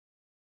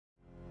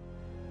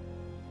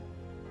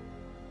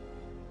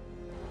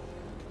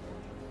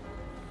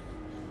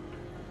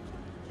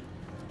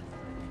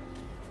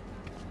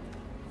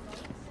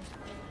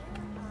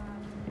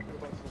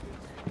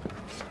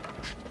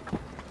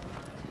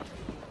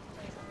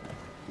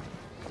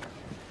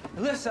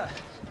Alyssa!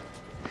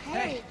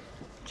 Hey,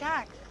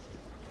 Jack.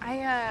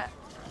 I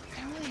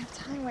don't really have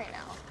time right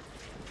now.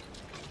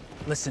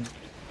 Listen,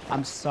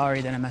 I'm sorry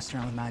that I messed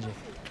around with magic.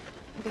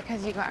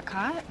 Because you got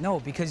caught?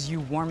 No, because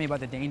you warned me about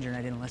the danger and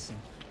I didn't listen.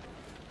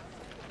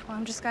 Well,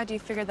 I'm just glad you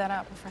figured that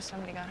out before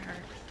somebody got hurt.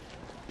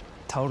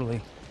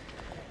 Totally.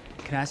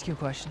 Can I ask you a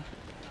question?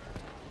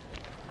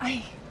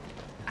 I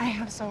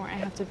have somewhere I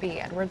have to be.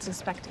 Edward's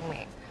expecting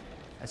me.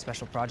 A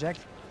special project?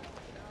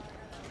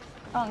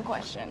 Wrong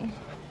question.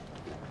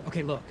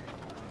 Okay, look.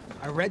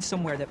 I read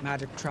somewhere that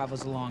magic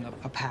travels along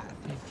a path.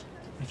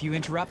 If you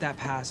interrupt that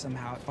path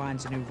somehow, it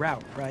finds a new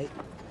route, right?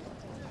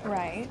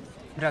 Right.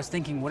 But I was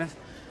thinking, what if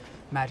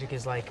magic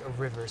is like a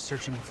river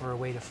searching for a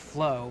way to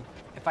flow?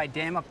 If I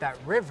dam up that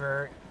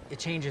river, it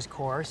changes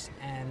course,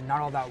 and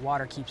not all that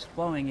water keeps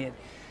flowing. It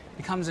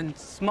becomes a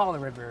smaller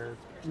river,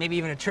 maybe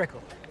even a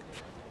trickle.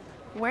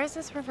 Where's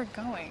this river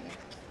going?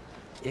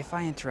 If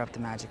I interrupt the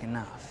magic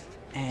enough,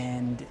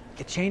 and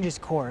it changes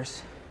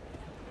course,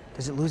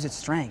 does it lose its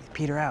strength,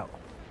 peter out?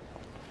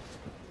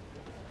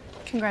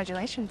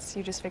 Congratulations,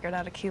 you just figured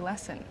out a key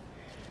lesson.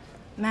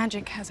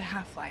 Magic has a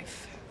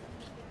half-life.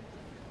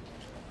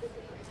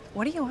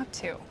 What are you up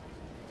to?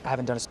 I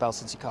haven't done a spell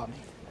since you caught me.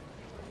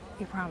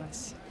 You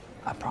promise?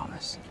 I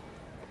promise.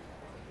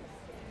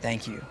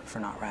 Thank you for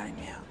not ratting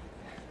me out.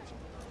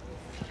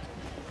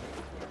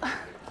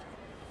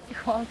 You're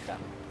welcome.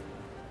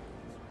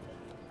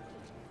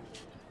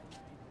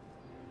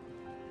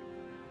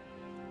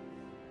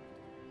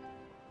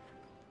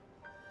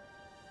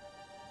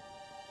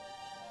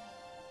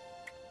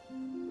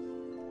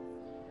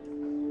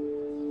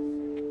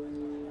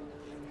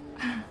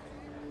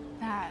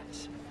 That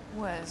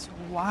was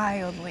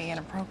wildly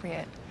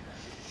inappropriate.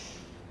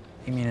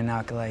 You mean an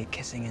acolyte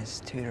kissing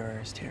his tutor or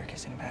his tutor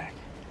kissing back?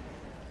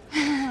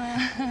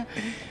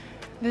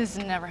 This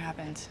never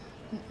happened.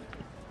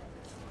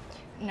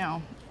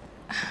 No.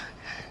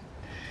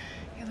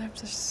 Your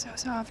lips are so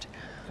soft.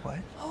 What?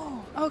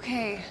 Oh,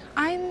 okay.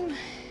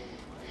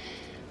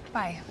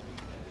 Bye.